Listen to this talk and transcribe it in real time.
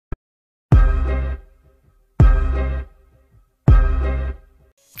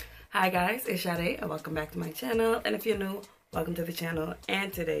Hi guys, it's Sade and welcome back to my channel. And if you're new, welcome to the channel.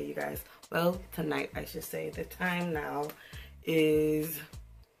 And today, you guys, well, tonight I should say, the time now is,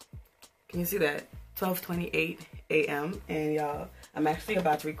 can you see that? 12:28 a.m. And y'all, I'm actually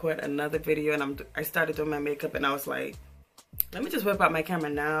about to record another video, and I started doing my makeup and I was like, let me just whip out my camera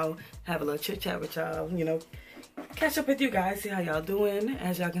now, have a little chit chat with y'all, you know, catch up with you guys, see how y'all doing.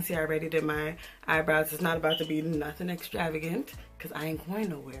 As y'all can see, I already did my eyebrows. It's not about to be nothing extravagant because I ain't going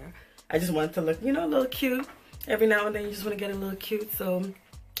nowhere. I just want to look, you know, a little cute. Every now and then you just want to get a little cute. So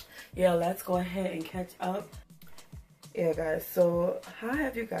yeah, let's go ahead and catch up. Yeah guys, so how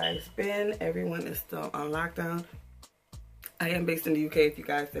have you guys been? Everyone is still on lockdown. I am based in the UK if you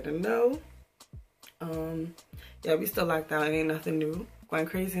guys didn't know. Yeah, we still locked down. It ain't nothing new. Going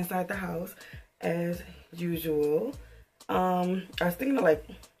crazy inside the house as usual. I was thinking of like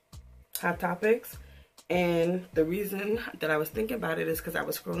hot topics, and the reason that I was thinking about it is because I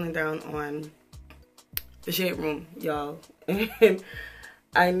was scrolling down on the Shade Room, y'all, and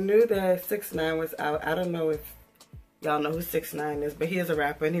I knew that 6ix9ine was out. I don't know if y'all know who 6ix9ine is, but he is a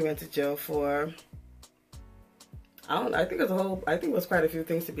rapper and he went to jail for, I think it was quite a few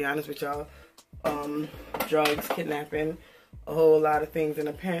things, to be honest with y'all. Drugs, kidnapping, a whole lot of things, and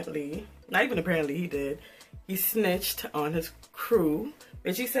apparently, not even apparently, he snitched on his crew,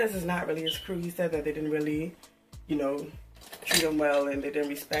 which he says is not really his crew. He said that they didn't really, you know, treat him well, and they didn't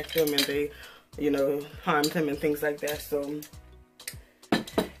respect him, and they, you know, harmed him and things like that. So,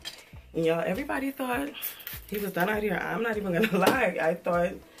 y'all, everybody thought he was done out here. I'm not even gonna lie. I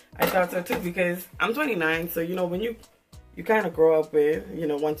thought so too, because I'm 29, so you know, when you kind of grow up with, you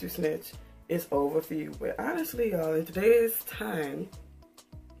know, once you snitch, it's over for you. But honestly, y'all, in today's time,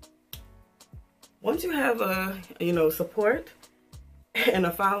 once you have a, you know, support and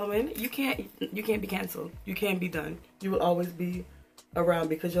a following, you can't be canceled. You can't be done. You will always be around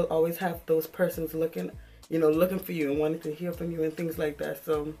because you'll always have those persons looking, you know, looking for you and wanting to hear from you and things like that.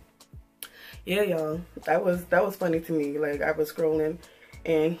 So yeah, y'all, that was funny to me. Like, I was scrolling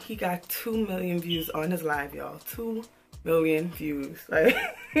and he got 2 million views on his live, y'all. 2 million views. Like,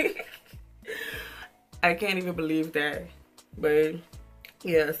 I can't even believe that. But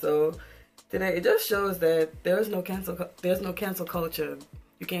yeah, so today it just shows that there's no cancel culture.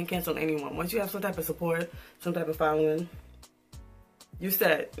 You can't cancel anyone. Once you have some type of support, some type of following, you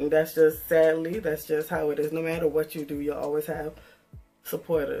set. And that's just, sadly, that's just how it is. No matter what you do, you'll always have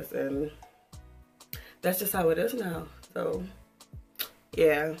supporters, and that's just how it is now. So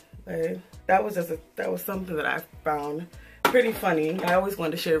yeah, that was something that I found pretty funny. I always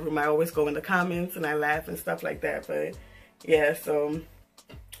wanted to share a room. I always go in the comments and I laugh and stuff like that. But yeah, so,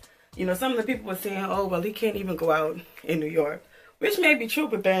 you know, some of the people were saying, oh, well, he can't even go out in New York, which may be true,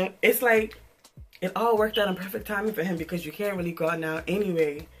 but then it's like it all worked out in perfect timing for him, because you can't really go out now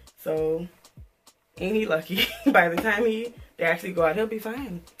anyway. So ain't he lucky? By the time they actually go out, he'll be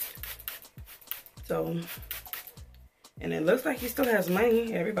fine. So, and it looks like he still has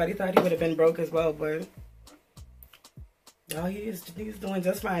money. Everybody thought he would have been broke as well, but y'all, he's doing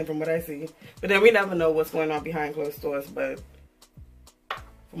just fine from what I see. But then we never know what's going on behind closed doors, but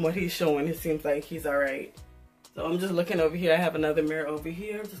from what he's showing, it seems like he's alright. So I'm just looking over here. I have another mirror over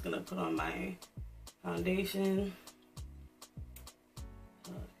here. I'm just gonna put on my foundation.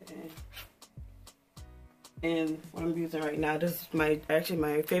 Okay. And what I'm using right now, this is actually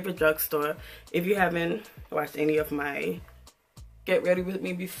my favorite drugstore. If you haven't watched any of my Get Ready With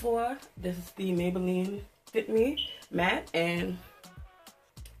Me before, this is the Maybelline Fit Me matte, and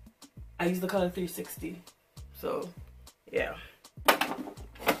I use the color 360. So yeah.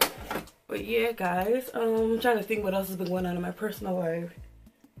 But yeah, guys, I'm trying to think what else has been going on in my personal life.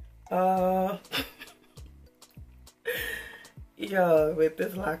 Yo, with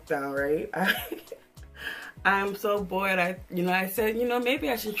this lockdown, right? I'm so bored. I said, you know, maybe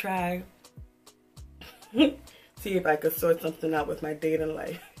I should try see if I could sort something out with my dating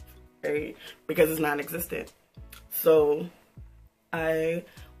life, right? Because it's non-existent. So I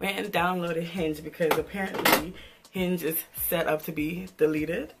went and downloaded Hinge, because apparently Hinge is set up to be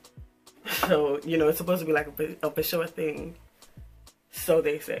deleted. So, you know, it's supposed to be like a for sure thing. So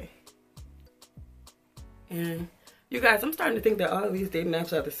they say. And you guys, I'm starting to think that all of these dating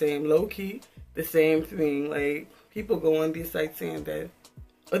apps are the same. Low-key, the same thing. Like, people go on these sites saying that,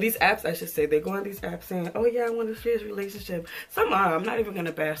 or these apps, I should say, they go on these apps saying, oh yeah, I want a serious relationship. Some are, I'm not even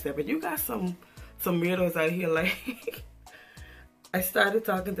gonna bash that, but you got some weirdos out here. Like, I started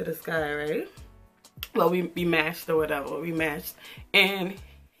talking to this guy, right? Well, we matched or whatever. We matched, and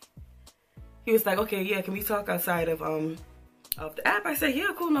he was like, okay, yeah, can we talk outside of the app? I said, yeah,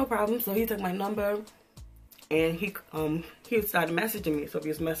 cool, no problem. So he took my number, and he started messaging me. So he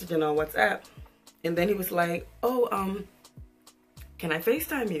was messaging on WhatsApp, and then he was like, oh, can I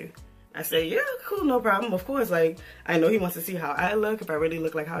FaceTime you? I said, yeah, cool, no problem, of course. Like, I know he wants to see how I look, if I really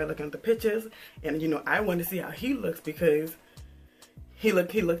look like how I look in the pictures. And, you know, I want to see how he looks because he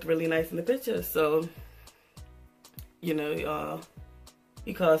looked really nice in the pictures. So, you know,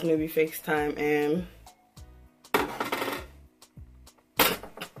 he calls me, we FaceTime, and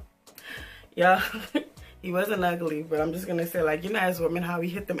yeah, he wasn't ugly, but I'm just going to say, like, you know, as women, how we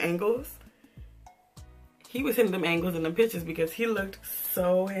hit them angles? He was hitting them angles in the pictures because he looked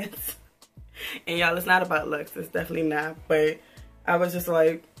so handsome. And y'all, it's not about looks. It's definitely not. But I was just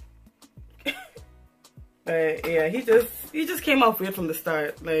like, but yeah, he just came off weird from the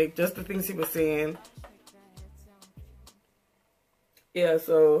start. Like, just the things he was saying. Yeah,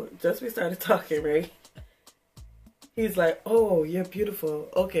 so just we started talking, right? He's like, oh, you're beautiful.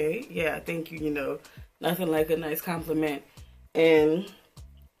 Okay, yeah, thank you, you know. Nothing like a nice compliment. And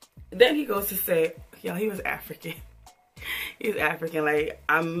then he goes to say, y'all, he was African. He's African. Like,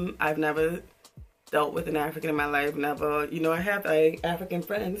 I've never dealt with an African in my life. Never, you know, I have like African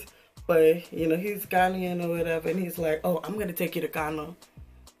friends, but you know, he's Ghanaian or whatever. And he's like, oh, I'm gonna take you to Ghana.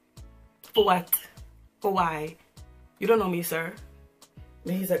 For what? For why? You don't know me, sir.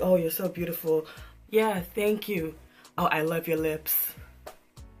 And he's like, oh, you're so beautiful. Yeah, thank you. Oh, I love your lips.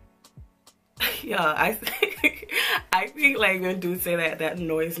 Yeah, I think like when dudes say that, that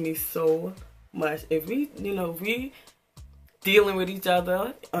annoys me so much. If we, you know, if we dealing with each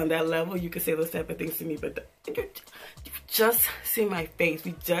other on that level, you could say those type of things to me. But you just see my face.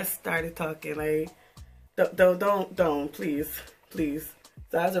 We just started talking. Like, don't, please.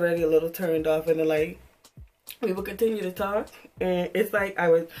 So I was already a little turned off, and then like we would continue to talk, and it's like I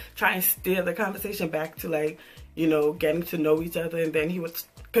would try and steer the conversation back to like, you know, getting to know each other, and then he would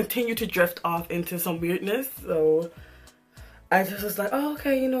continue to drift off into some weirdness. So I just was like, oh,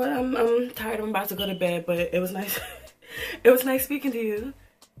 okay, you know what, I'm tired, I'm about to go to bed, but it was nice. It was nice speaking to you.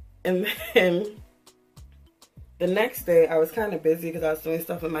 And then the next day I was kind of busy because I was doing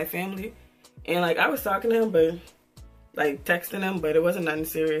stuff with my family, and like I was talking to him, but like texting him, but it wasn't nothing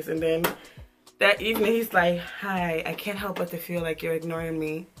serious. And then that evening he's like, hi, I can't help but to feel like you're ignoring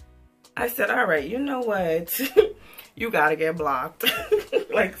me. I said, all right, you know what? You gotta get blocked.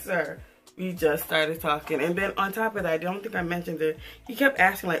 Like, sir, we just started talking. And then on top of that, I don't think I mentioned it, he kept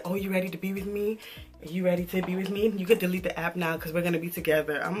asking like, oh, you ready to be with me? Are you ready to be with me? You can delete the app now because we're gonna be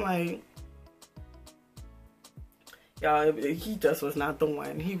together. I'm like, y'all, he just was not the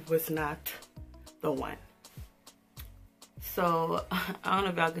one. He was not the one. So I don't know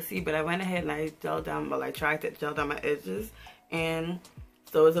if y'all can see, but I went ahead and I gel down, well, I tried to gel down my edges, and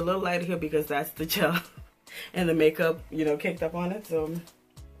so it's a little lighter here because that's the gel and the makeup, you know, caked up on it. So,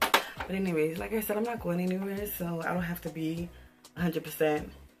 but anyways, like I said, I'm not going anywhere, so I don't have to be 100%.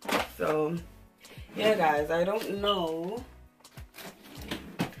 So yeah, guys, I don't know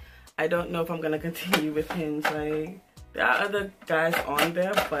if I'm gonna continue with Hinge. Like, there are other guys on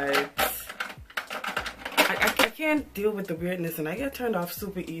there, but I can't deal with the weirdness, and I get turned off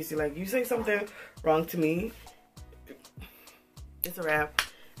super easy. Like, you say something wrong to me, it's a wrap.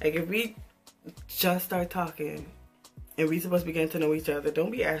 Like, if we just start talking and we supposed to be getting to know each other, don't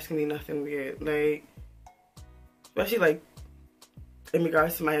be asking me nothing weird. Like, especially like in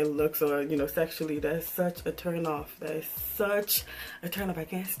regards to my looks or, you know, sexually, that's such a turn off. That is such a turn off. I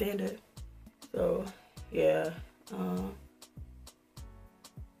can't stand it. So yeah,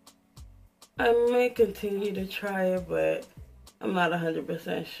 I may continue to try it, but I'm not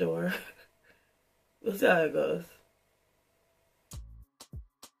 100% sure. We'll see how it goes.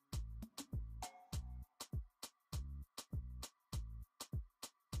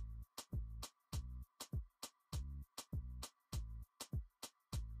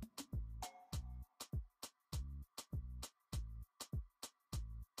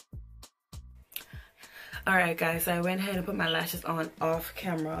 Alright guys, so I went ahead and put my lashes on off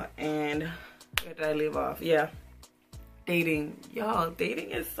camera, and where did I leave off? Yeah, dating. Y'all, dating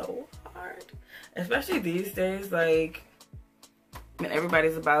is so hard. Especially these days. Like, I mean,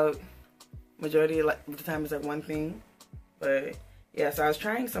 everybody's about, majority of the time is like one thing. But yeah, so I was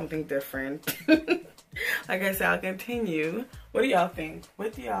trying something different. Like I said, I'll continue. What do y'all think?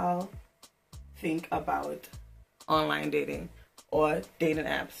 What do y'all think about online dating or dating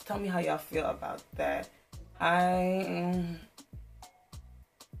apps? Tell me how y'all feel about that.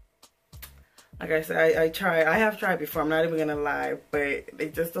 Like I said, I have tried before, I'm not even gonna lie, but they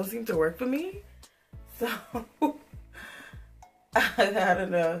just don't seem to work for me. So I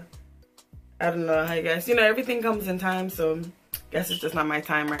don't know, I guess, you know, everything comes in time, so I guess it's just not my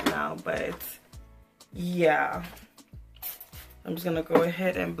time right now. But yeah, I'm just gonna go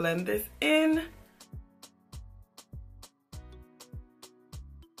ahead and blend this in.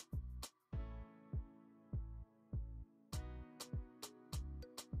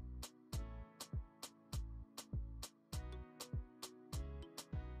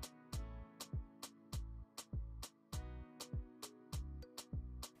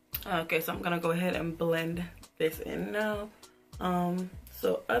 Okay, so I'm gonna go ahead and blend this in now.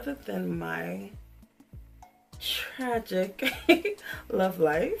 So other than my tragic love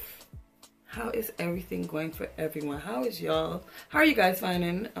life, how is everything going for everyone? How is y'all? How are you guys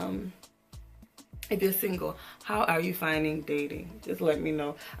finding, if you're single, how are you finding dating? Just let me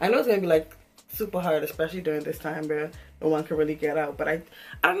know. I know it's gonna be like super hard, especially during this time where no one can really get out, but I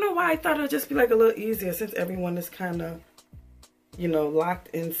don't know why I thought it would just be like a little easier since everyone is kind of, you know, locked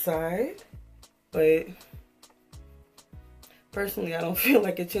inside. But personally, I don't feel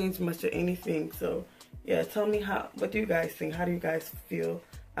like it changed much of anything. So yeah, tell me what do you guys think? How do you guys feel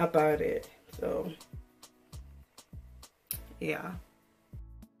about it? So yeah.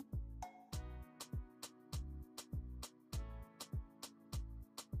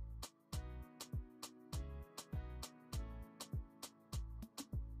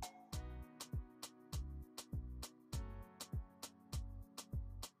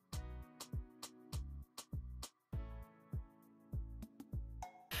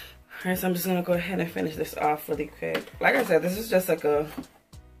 Alright, so I'm just gonna go ahead and finish this off really quick. Like I said, this is just like a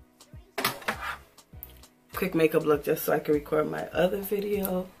quick makeup look just so I can record my other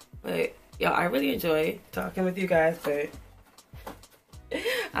video. But y'all, I really enjoy talking with you guys, but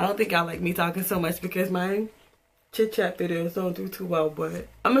I don't think y'all like me talking so much because my chit chat videos don't do too well, but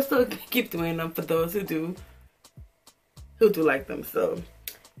I'm gonna still keep doing them for those who do like them. So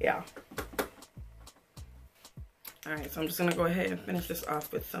yeah. Alright, so I'm just gonna go ahead and finish this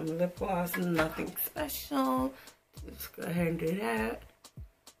off with some lip gloss. Nothing special. Just go ahead and do that.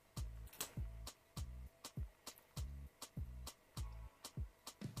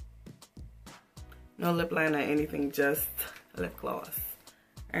 No lip liner or anything, just lip gloss.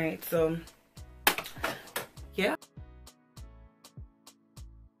 Alright, so yeah.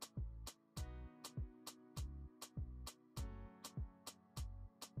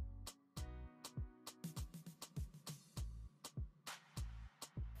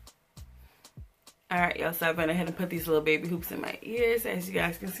 Alright, y'all, so I went ahead and put these little baby hoops in my ears, as you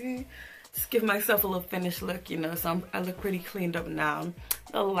guys can see. Just give myself a little finished look, you know, so I look pretty cleaned up now.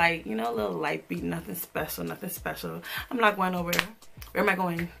 A little light, you know, a little light beat, nothing special, nothing special. I'm not going nowhere. Where am I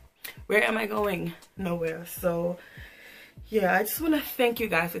going? Where am I going? Nowhere. So yeah, I just want to thank you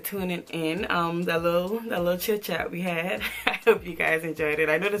guys for tuning in. That little chit chat we had. I hope you guys enjoyed it.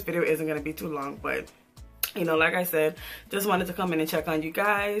 I know this video isn't going to be too long, but you know, like I said, just wanted to come in and check on you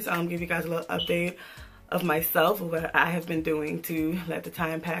guys, give you guys a little update of myself, what I have been doing to let the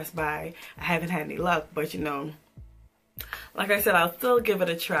time pass by. I haven't had any luck, but you know, like I said, I'll still give it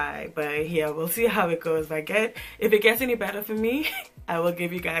a try. But yeah, we'll see how it goes. If it gets any better for me, I will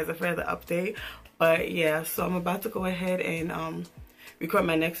give you guys a further update. But yeah, so I'm about to go ahead and record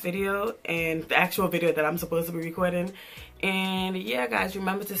my next video, and the actual video that I'm supposed to be recording. And yeah, guys,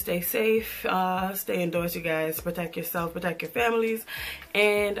 remember to stay safe, stay indoors, you guys, protect yourself, protect your families,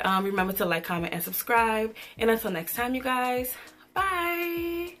 and remember to like, comment, and subscribe. And until next time, you guys,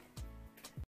 bye.